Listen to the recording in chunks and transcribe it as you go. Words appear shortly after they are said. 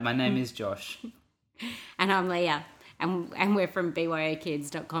My name is Josh. And I'm Leah, and we're from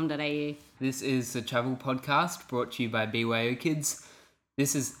byokids.com.au. This is the travel podcast brought to you by BYO Kids.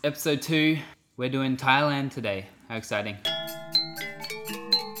 This is episode 2. We're doing Thailand today. How exciting.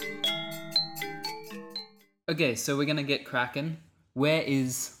 Okay, so we're going to get cracking. Where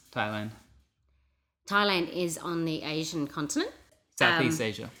is Thailand? Thailand is on the Asian continent. Southeast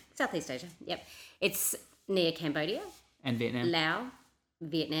Asia. Southeast Asia, yep. It's near Cambodia. And Vietnam. Laos.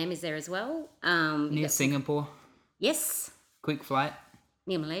 Vietnam is there as well. Near Singapore. Yes. Quick flight.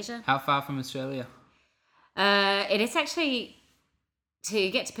 Near Malaysia. How far from Australia? It is actually, to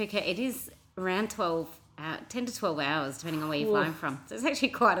get to Phuket, it is around 10 to 12 hours, depending on where you're flying from. So it's actually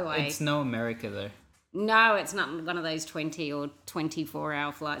quite a way. It's no America, though. No, it's not one of those 20 or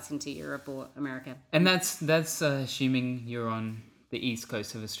 24-hour flights into Europe or America. And that's assuming you're on the east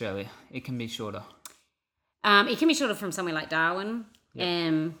coast of Australia. It can be shorter. It can be shorter from somewhere like Darwin.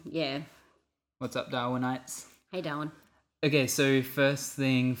 Yep. Yeah. What's up, Darwinites? Hey, Darwin. Okay, so first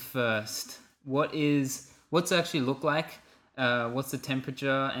thing first. What's it actually look like? What's the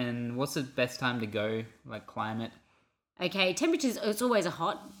temperature and what's the best time to go, like climate? Okay, temperatures, it's always a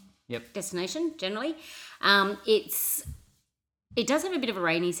hot destination, generally. It does have a bit of a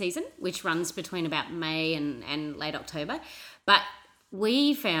rainy season, which runs between about May and late October. But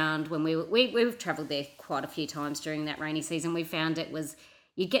we found when we've travelled there quite a few times during that rainy season, we found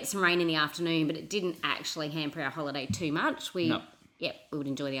you'd get some rain in the afternoon, but it didn't actually hamper our holiday too much. We would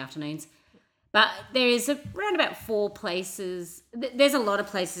enjoy the afternoons. But there is around about 4 places. There's a lot of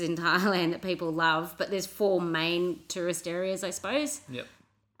places in Thailand that people love, but there's 4 main tourist areas, I suppose. Yep.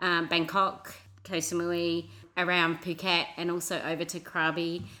 Bangkok, Koh Samui, around Phuket, and also over to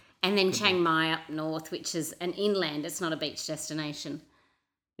Krabi. And then Chiang Mai up north, which is an inland. It's not a beach destination.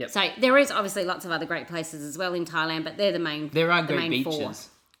 Yep. So there is obviously lots of other great places as well in Thailand, but they're the main. There are great main beaches.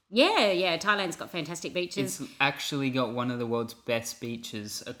 4. Yeah. Thailand's got fantastic beaches. It's actually got one of the world's best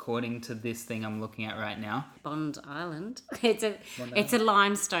beaches, according to this thing I'm looking at right now. Bond Island. It's a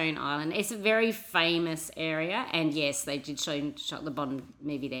limestone island. It's a very famous area, and yes, they did shot the Bond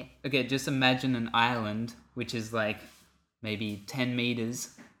movie there. Okay, just imagine an island which is like maybe 10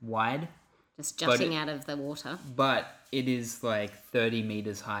 meters wide. Just jutting out of the water. But it is like 30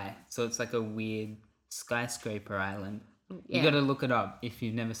 meters high. So it's like a weird skyscraper island. Yeah. You got to look it up if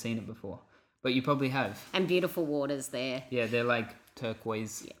you've never seen it before. But you probably have. And beautiful waters there. Yeah, they're like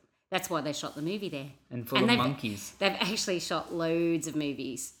turquoise. Yeah. That's why they shot the movie there. And full of monkeys. They've actually shot loads of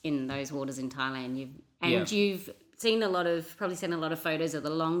movies in those waters in Thailand. You've probably seen a lot of photos of the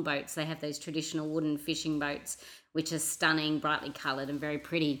longboats. They have those traditional wooden fishing boats, which are stunning, brightly coloured and very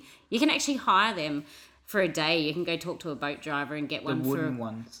pretty. You can actually hire them for a day. You can go talk to a boat driver and get one. The wooden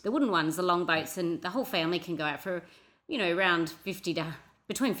ones. The wooden ones, the longboats, and the whole family can go out for, around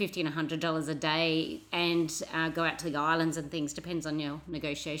between $50 and $100 a day, and go out to the islands and things. Depends on your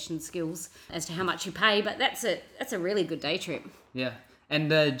negotiation skills as to how much you pay, but that's a really good day trip. Yeah. And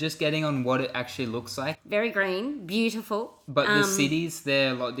just getting on what it actually looks like. Very green, beautiful. But the cities,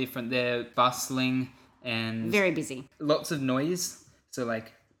 they're a lot different. They're bustling and very busy. Lots of noise. So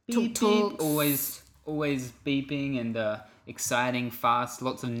like beep, beep, always beeping and exciting, fast.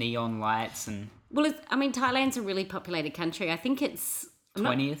 Lots of neon lights and. Well, Thailand's a really populated country. I think it's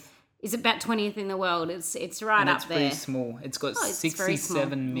 20th. It's about 20th in the world. It's right up there. It's pretty small. It's got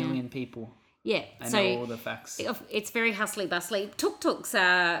 67 million people. Yeah. I know all the facts. It's very hustly bustly. Tuk-tuks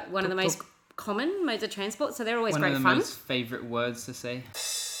are one of the most common modes of transport, so they're always great fun. One of the most favourite words to say.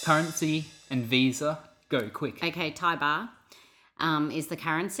 Currency and visa. Go, quick. Okay, Thai baht is the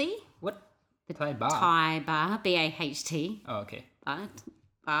currency. What? Thai baht? Thai baht, B-A-H-T. Oh, okay.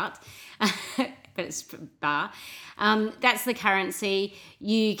 Baht. But it's baht. That's the currency.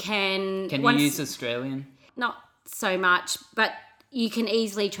 You can... Can you use Australian? Not so much, but... You can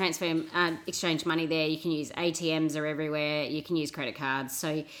easily transfer, exchange money there. You can use ATMs are everywhere. You can use credit cards.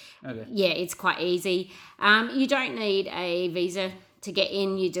 So, yeah, it's quite easy. You don't need a visa to get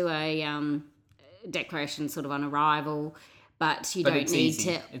in. You do a declaration sort of on arrival, but you don't need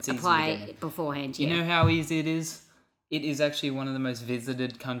to apply beforehand. You know how easy it is? It is actually one of the most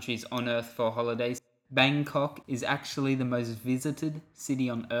visited countries on earth for holidays. Bangkok is actually the most visited city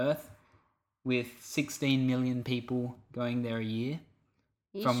on earth, with 16 million people going there a year.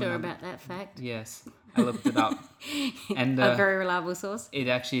 Are you sure about that fact? Yes, I looked it up. And a very reliable source? It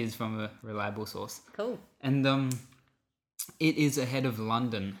actually is from a reliable source. Cool. And it is ahead of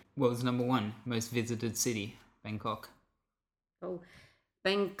London. What was number 1 most visited city? Bangkok. Cool.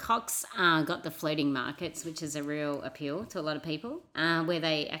 Bangkok's got the floating markets, which is a real appeal to a lot of people, where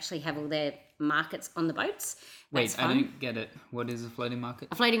they actually have all their markets on the boats. That's Wait, I fun. don't get it. What is a floating market?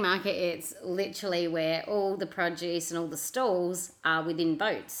 A floating market, it's literally where all the produce and all the stalls are within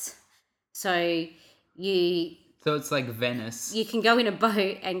boats. So you So it's like Venice. you can go in a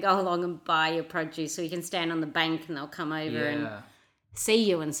boat and go along and buy your produce, so you can stand on the bank and they'll come over and Yeah. see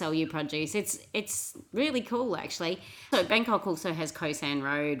you and sell you produce. It's really cool, actually. So Bangkok also has Koh San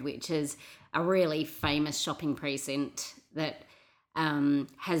Road, which is a really famous shopping precinct that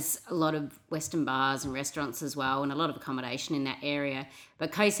has a lot of Western bars and restaurants as well, and a lot of accommodation in that area.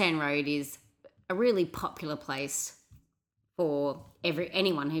 But Koh San Road is a really popular place for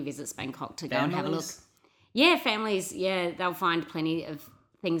anyone who visits Bangkok to go and have a look. Families? Yeah, families, yeah, they'll find plenty of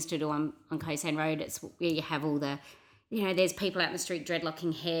things to do on Koh San Road. It's where you have all the, there's people out in the street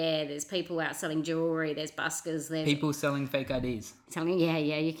dreadlocking hair, there's people out selling jewellery, there's buskers, there's People selling fake IDs. selling, yeah,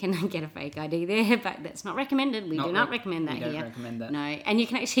 you can get a fake ID there, but that's not recommended. We do not recommend that We don't here. recommend that. No, and you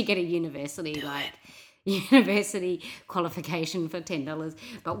can actually get a university, university qualification for $10,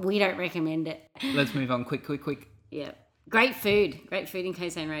 but we don't recommend it. Let's move on. Quick. Yeah. Great food in Koh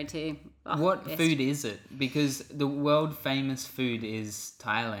San Road too. Oh, What best. food is it? Because the world famous food is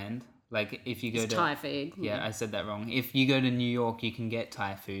Thailand. Like if you go to Thai food. Yeah, I said that wrong. If you go to New York, you can get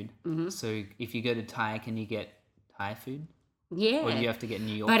Thai food. Mm-hmm. So if you go to Thai, can you get Thai food? Yeah. Or do you have to get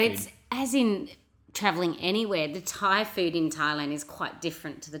New York But food? it's, as in traveling anywhere, the Thai food in Thailand is quite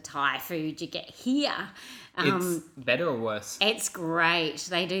different to the Thai food you get here. It's better or worse? It's great.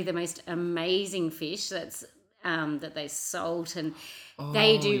 They do the most amazing fish that they salt, and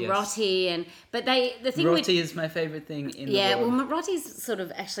they do yes. roti, but the thing Roti is my favorite thing in the world. well, roti's sort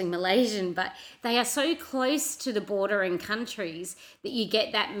of actually Malaysian, but they are so close to the bordering countries that you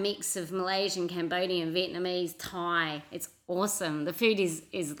get that mix of Malaysian, Cambodian, Vietnamese, Thai. It's awesome. The food is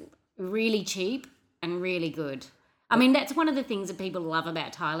really cheap and really good. I mean, that's one of the things that people love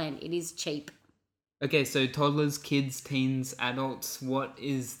about Thailand. It is cheap. Okay, so toddlers, kids, teens, adults, what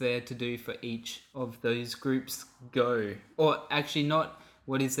is there to do for each of those groups? Go. Or actually not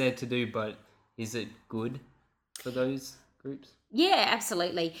what is there to do, but is it good for those groups? Yeah,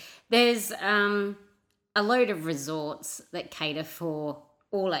 absolutely. There's a load of resorts that cater for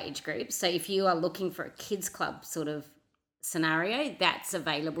all age groups. So if you are looking for a kids club sort of scenario, that's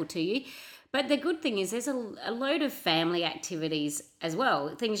available to you. But the good thing is there's a load of family activities as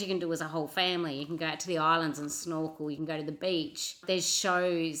well, things you can do as a whole family. You can go out to the islands and snorkel, you can go to the beach. There's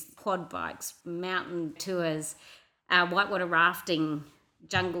shows, quad bikes, mountain tours, whitewater rafting,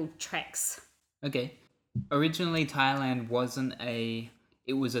 jungle treks. Okay. Originally, Thailand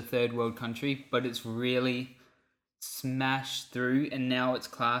it was a third world country, but it's really smashed through, and now it's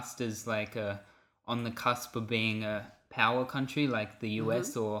classed as like on the cusp of being a power country like the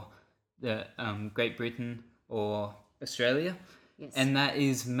US or the Great Britain or Australia. Yes. And that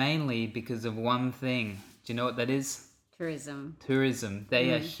is mainly because of one thing. Do you know what that is? Tourism. Tourism.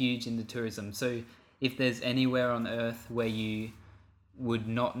 They are huge into tourism. So if there's anywhere on earth where you would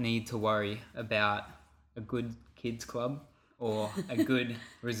not need to worry about a good kids club or a good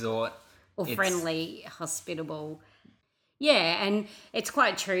resort Or friendly, hospitable. Yeah, and it's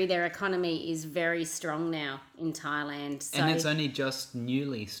quite true. Their economy is very strong now in Thailand. So, and it's only just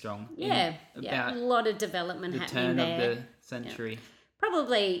newly strong. yeah, About a lot of development the happening turn there. of the century.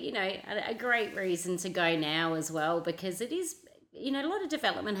 Probably, a great reason to go now as well, because it is, a lot of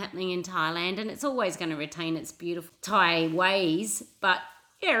development happening in Thailand, and it's always going to retain its beautiful Thai ways. But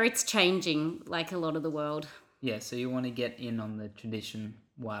yeah, it's changing like a lot of the world. Yeah, so you want to get in on the tradition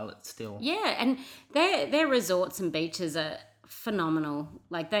while it's still... Yeah, and their resorts and beaches are phenomenal.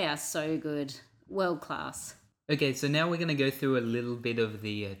 Like, they are so good. World class. Okay, so now we're going to go through a little bit of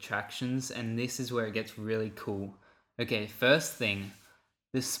the attractions, and this is where it gets really cool. Okay, first thing,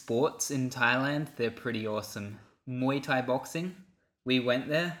 the sports in Thailand, they're pretty awesome. Muay Thai boxing, we went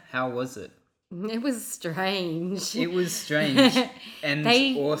there. How was it? It was strange. It was strange and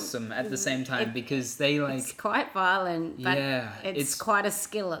awesome at the same time because they It's quite violent, but yeah, it's quite a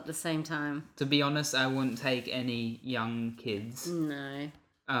skill at the same time. To be honest, I wouldn't take any young kids. No.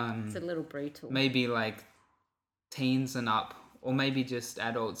 It's a little brutal. Maybe like teens and up, or maybe just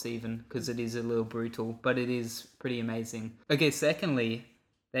adults even, because it is a little brutal, but it is pretty amazing. Okay, secondly,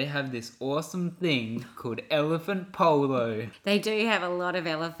 they have this awesome thing called elephant polo. They do have a lot of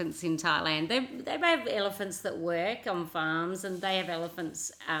elephants in Thailand. They have elephants that work on farms, and they have elephants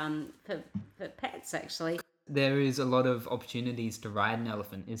for pets, actually. There is a lot of opportunities to ride an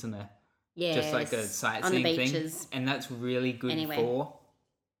elephant, isn't there? Yes. Just like a sightseeing on the thing. beaches. And that's really good Anyway. for...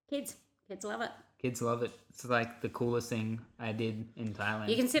 Kids love it. Kids love it. It's like the coolest thing I did in Thailand.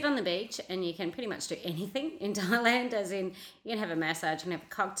 You can sit on the beach and you can pretty much do anything in Thailand, as in you can have a massage, you can have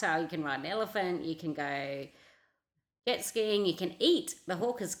a cocktail, you can ride an elephant, you can go jet skiing, you can eat. The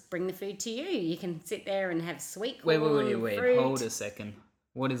hawkers bring the food to you. You can sit there and have sweet corn, Wait. fruit. Hold a second.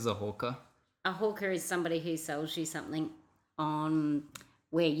 What is a hawker? A hawker is somebody who sells you something on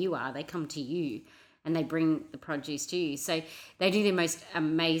where you are. They come to you and they bring the produce to you. So they do the most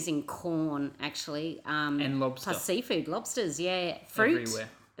amazing corn, actually. And lobster. Plus seafood, lobsters, yeah. Fruit Everywhere.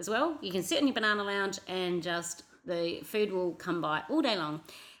 as well. You can sit in your banana lounge and just the food will come by all day long,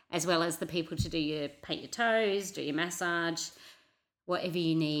 as well as the people to paint your toes, do your massage, whatever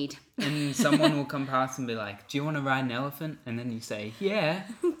you need. And someone will come past and be like, do you want to ride an elephant? And then you say, yeah.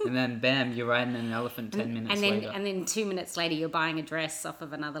 And then bam, you're riding an elephant 10 minutes later. And then 2 minutes later, you're buying a dress off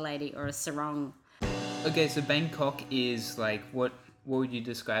of another lady or a sarong. Okay, so Bangkok is like, what would you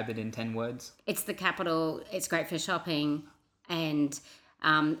describe it in 10 words? It's the capital. It's great for shopping and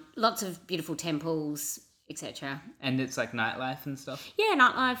lots of beautiful temples, etc. And it's like nightlife and stuff? Yeah,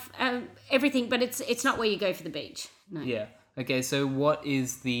 nightlife, everything, but it's not where you go for the beach. No. Yeah. Okay, so what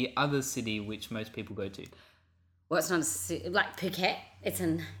is the other city which most people go to? Well, it's not like Phuket. It's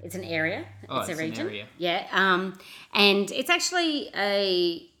an area. Oh, it's a an region. area. Yeah. And it's actually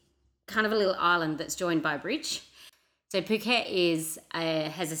a kind of a little island that's joined by a bridge. So Phuket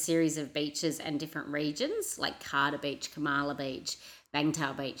has a series of beaches and different regions, like Carter Beach, Kamala Beach,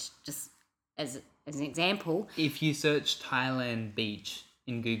 Bangtao Beach, just as an example. If you search Thailand beach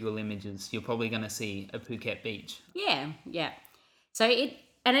in Google Images, you're probably going to see a Phuket beach. Yeah. So it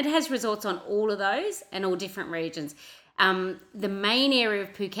has resorts on all of those and all different regions. The main area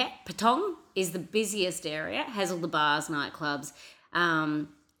of Phuket, Patong, is the busiest area. It has all the bars, nightclubs.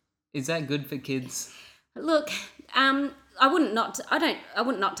 Is that good for kids? Look, I wouldn't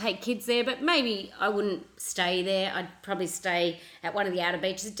not take kids there, but maybe I wouldn't stay there. I'd probably stay at one of the outer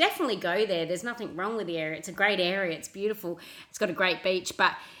beaches. Definitely go there. There's nothing wrong with the area. It's a great area. It's beautiful. It's got a great beach,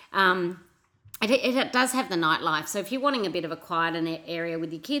 but it does have the nightlife. So if you're wanting a bit of a quieter area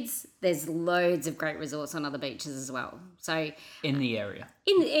with your kids, there's loads of great resorts on other beaches as well. So in the area,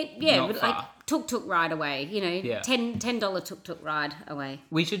 Not but far. Like tuk-tuk ride away. Yeah. $10 tuk-tuk ride away.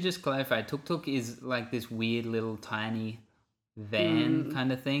 We should just clarify. Tuk-tuk is like this weird little tiny van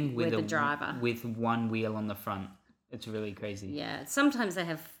kind of thing with a driver with one wheel on the front. It's really crazy. Yeah, sometimes they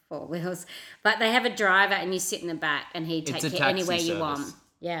have 4 wheels, but they have a driver and you sit in the back and he takes you anywhere you want.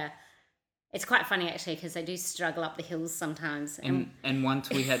 Yeah. It's quite funny actually because they do struggle up the hills sometimes. And once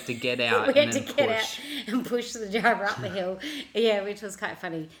we had to get out and push the driver up the hill. Yeah, which was quite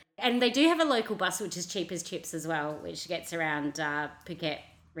funny. And they do have a local bus which is cheap as chips as well, which gets around Phuket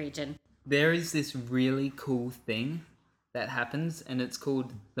region. There is this really cool thing that happens and it's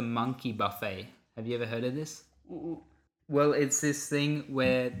called the monkey buffet. Have you ever heard of this? Well, it's this thing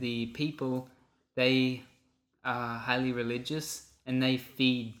where the people, they are highly religious and they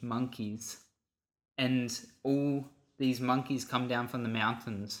feed monkeys. And all these monkeys come down from the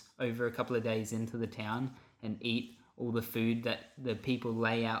mountains over a couple of days into the town and eat all the food that the people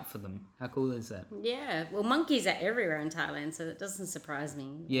lay out for them. How cool is that? Yeah, well, monkeys are everywhere in Thailand, so that doesn't surprise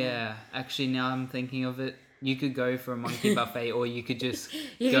me. Yeah, actually, now I'm thinking of it, you could go for a monkey buffet or you could just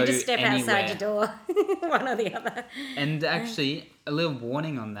you go could just step anywhere. outside your door, one or the other. And actually, a little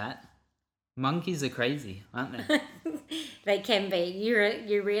warning on that, monkeys are crazy, aren't they? They can be.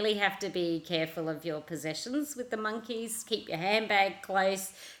 You really have to be careful of your possessions with the monkeys. Keep your handbag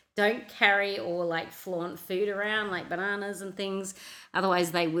close. Don't carry or like flaunt food around like bananas and things.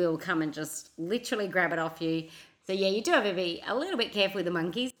 Otherwise, they will come and just literally grab it off you. So yeah, you do have to be a little bit careful with the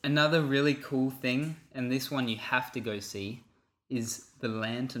monkeys. Another really cool thing, and this one you have to go see, is the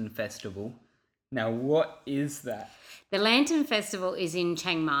Lantern Festival. Now, what is that? The Lantern Festival is in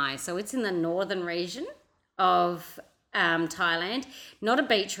Chiang Mai, so it's in the northern region of Thailand. Not a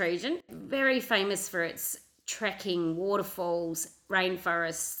beach region. Very famous for its trekking, waterfalls,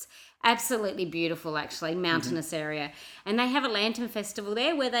 rainforests. Absolutely beautiful, actually, mountainous area. And they have a lantern festival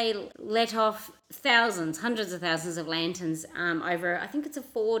there where they let off hundreds of thousands of lanterns over, I think it's a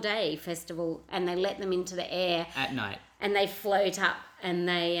 4-day festival, and they let them into the air. At night. And they float up, and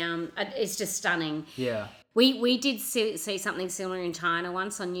they it's just stunning. Yeah. We did see something similar in China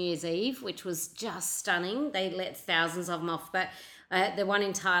once on New Year's Eve, which was just stunning. They let thousands of them off, but the one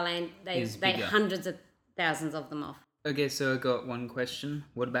in Thailand, they hundreds of thousands of them off. Okay, so I got one question.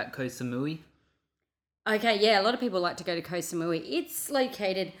 What about Koh Samui? Okay, yeah, a lot of people like to go to Koh Samui. It's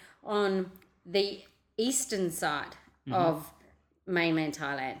located on the eastern side of mainland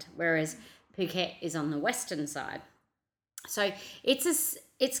Thailand, whereas Phuket is on the western side. So it's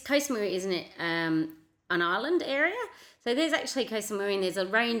it's Koh Samui, isn't it? An island area. So there's actually Koh Samui, and there's a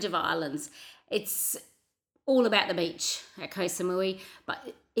range of islands. It's all about the beach at Koh Samui,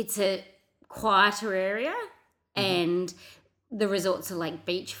 but it's a quieter area, and the resorts are like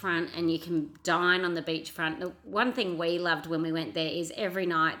beachfront, and you can dine on the beachfront. The one thing we loved when we went there is every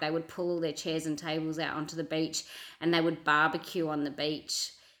night they would pull all their chairs and tables out onto the beach, and they would barbecue on the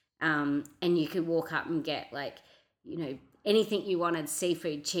beach, and you could walk up and get anything you wanted,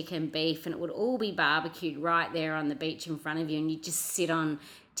 seafood, chicken, beef, and it would all be barbecued right there on the beach in front of you, and you just sit on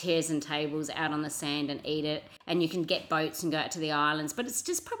chairs and tables out on the sand and eat it. And you can get boats and go out to the islands, but it's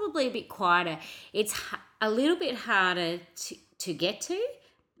just probably a bit quieter. It's a little bit harder to get to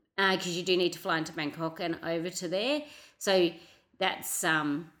because you do need to fly into Bangkok and over to there. So that's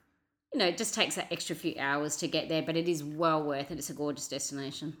it just takes that extra few hours to get there, but it is well worth it. It's a gorgeous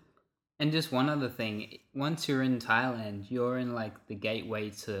destination. And just one other thing, once you're in Thailand, you're in like the gateway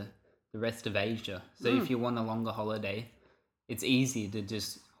to the rest of Asia. So if you want a longer holiday, it's easy to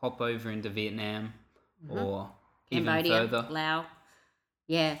just hop over into Vietnam or Cambodia, even further. Laos,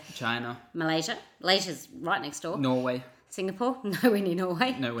 yeah, China, Malaysia. Malaysia's right next door. Norway. Singapore, nowhere near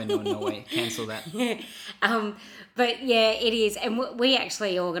Norway. Nowhere near Norway. Cancel that. But yeah, it is, and we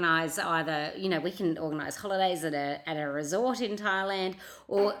actually organise either. We can organise holidays at a resort in Thailand,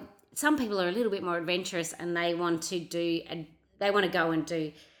 or some people are a little bit more adventurous and they want to go and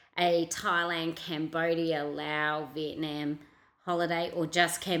do a Thailand, Cambodia, Laos, Vietnam holiday, or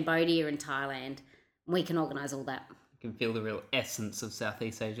just Cambodia and Thailand. We can organise all that. You can feel the real essence of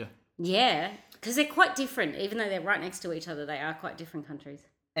Southeast Asia. Yeah, because they're quite different. Even though they're right next to each other, they are quite different countries.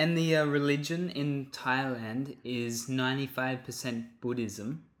 And the religion in Thailand is 95%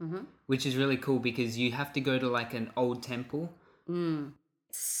 Buddhism, which is really cool because you have to go to like an old temple.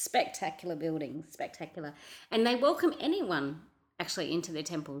 Spectacular buildings, spectacular. And they welcome anyone actually into their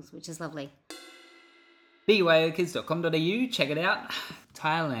temples, which is lovely. byokids.com.au, check it out.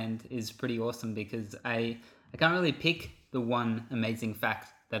 Thailand is pretty awesome because I can't really pick the one amazing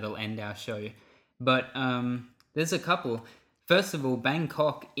fact that'll end our show. But there's a couple. First of all,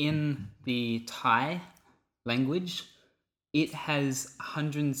 Bangkok, in the Thai language, it has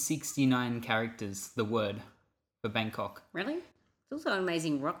 169 characters, the word for Bangkok. Really? It's also an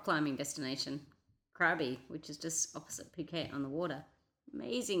amazing rock climbing destination, Krabi, which is just opposite Phuket on the water.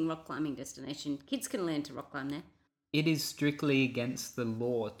 Amazing rock climbing destination. Kids can learn to rock climb there. It is strictly against the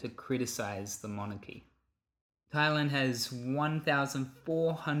law to criticise the monarchy. Thailand has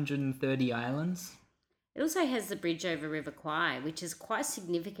 1,430 islands. It also has the bridge over River Kwai, which is quite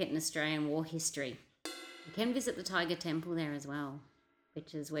significant in Australian war history. You can visit the Tiger Temple there as well,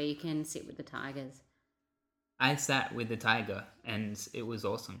 which is where you can sit with the tigers. I sat with the tiger and it was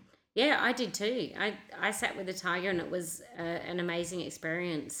awesome. Yeah, I did too. I sat with the tiger and it was an amazing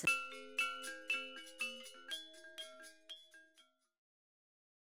experience.